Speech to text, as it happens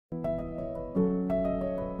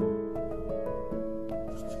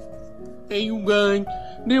Hey you guys,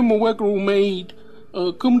 this my regular mate.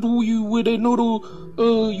 Come to you with another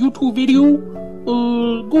YouTube video.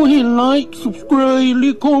 Go ahead and like, subscribe,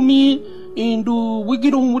 leave a comment, and we'll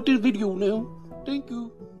get on with this video now. Thank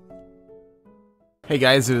you. Hey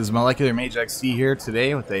guys, it is Molecular MageXD here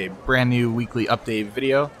today with a brand new weekly update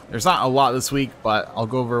video. There's not a lot this week, but I'll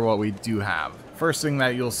go over what we do have. First thing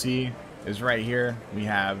that you'll see is right here, we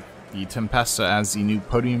have the Tempesta as the new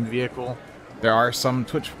Podium vehicle. There are some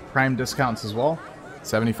Twitch Prime discounts as well.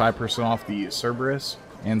 75% off the Cerberus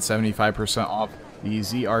and 75% off the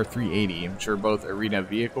ZR380, which are both arena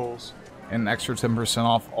vehicles, and an extra 10%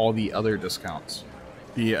 off all the other discounts.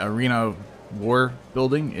 The arena war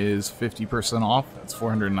building is 50% off. That's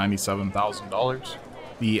 $497,000.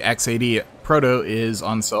 The X80 Proto is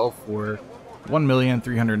on sale for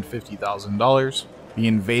 $1,350,000. The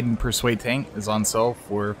Invade and Persuade tank is on sale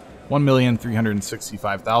for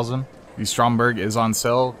 $1,365,000. The Stromberg is on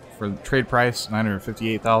sale for the trade price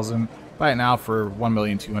 $958,000. Buy it now for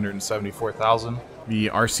 $1,274,000. The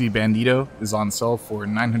RC Bandito is on sale for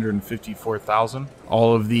 $954,000.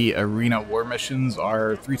 All of the arena war missions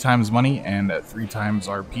are 3 times money and at 3 times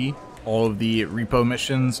RP. All of the Repo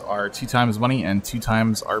missions are 2 times money and 2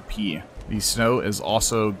 times RP. The snow is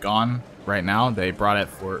also gone right now. They brought it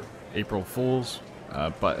for April Fools,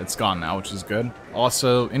 but it's gone now, which is good.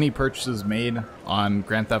 Also, any purchases made on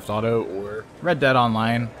Grand Theft Auto or Red Dead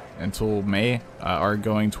Online until May are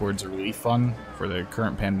going towards a relief fund for the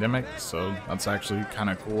current pandemic, so that's actually kind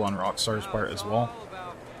of cool on Rockstar's part as well.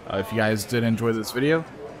 If you guys did enjoy this video,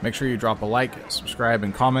 make sure you drop a like, subscribe,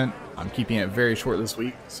 and comment. I'm keeping it very short this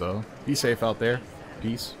week, so be safe out there.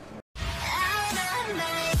 Peace.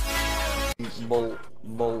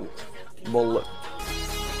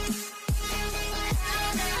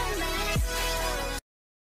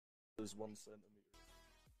 There's 1 centimeter.